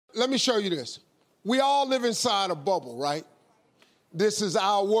Let me show you this. We all live inside a bubble, right? This is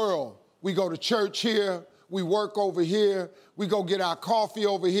our world. We go to church here. We work over here. We go get our coffee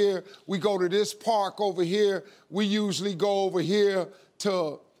over here. We go to this park over here. We usually go over here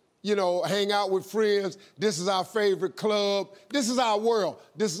to, hang out with friends. This is our favorite club. This is our world.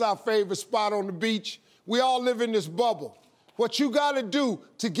 This is our favorite spot on the beach. We all live in this bubble. What you got to do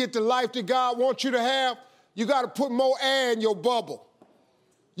to get the life that God wants you to have, you got to put more air in your bubble.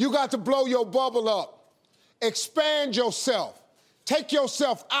 You got to blow your bubble up. Expand yourself. Take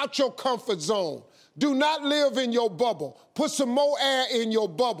yourself out your comfort zone. Do not live in your bubble. Put some more air in your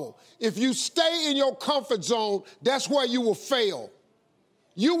bubble. If you stay in your comfort zone, that's where you will fail.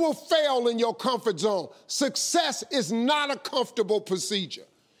 You will fail in your comfort zone. Success is not a comfortable procedure.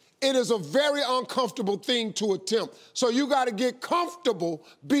 It is a very uncomfortable thing to attempt. So you got to get comfortable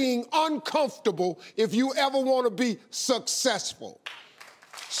being uncomfortable if you ever want to be successful.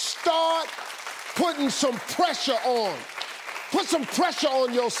 Start putting some pressure on. Put some pressure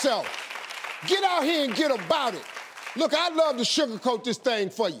on yourself. Get out here and get about it. Look, I'd love to sugarcoat this thing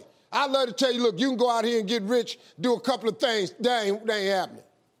for you. I'd love to tell you, look, you can go out here and get rich, do a couple of things. That ain't happening.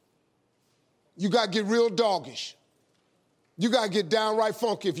 You got to get real doggish. You got to get downright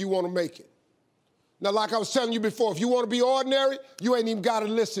funky if you want to make it. Now, like I was telling you before, if you want to be ordinary, you ain't even got to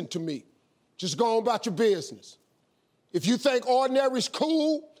listen to me. Just go on about your business. If you think ordinary's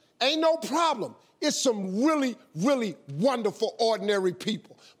cool, ain't no problem. It's some really, really wonderful ordinary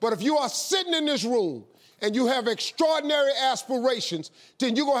people. But if you are sitting in this room and you have extraordinary aspirations,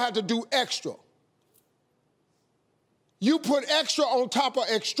 then you're going to have to do extra. You put extra on top of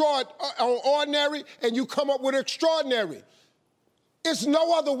ordinary, and you come up with extraordinary. It's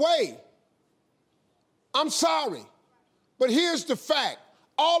no other way. I'm sorry. But here's the fact.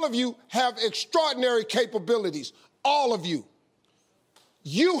 All of you have extraordinary capabilities. All of you.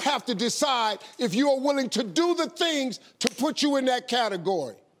 You have to decide if you are willing to do the things to put you in that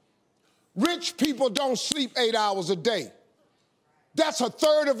category. Rich people don't sleep 8 hours a day. That's a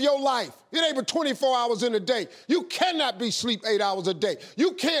third of your life. It ain't but 24 hours in a day. You cannot be sleep 8 hours a day.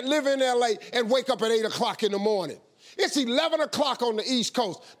 You can't live in L.A. and wake up at 8 o'clock in the morning. It's 11 o'clock on the East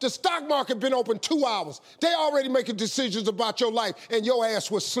Coast. The stock market been open 2 hours. They already making decisions about your life, and your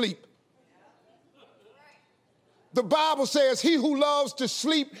ass was asleep. The Bible says, he who loves to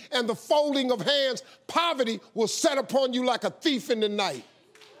sleep and the folding of hands, poverty will set upon you like a thief in the night.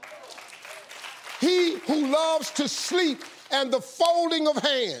 He who loves to sleep and the folding of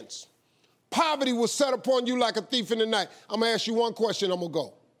hands, poverty will set upon you like a thief in the night. I'm going to ask you one question, I'm going to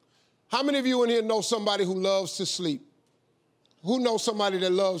go. How many of you in here know somebody who loves to sleep? Who knows somebody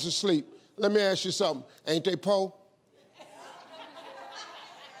that loves to sleep? Let me ask you something. Ain't they poor?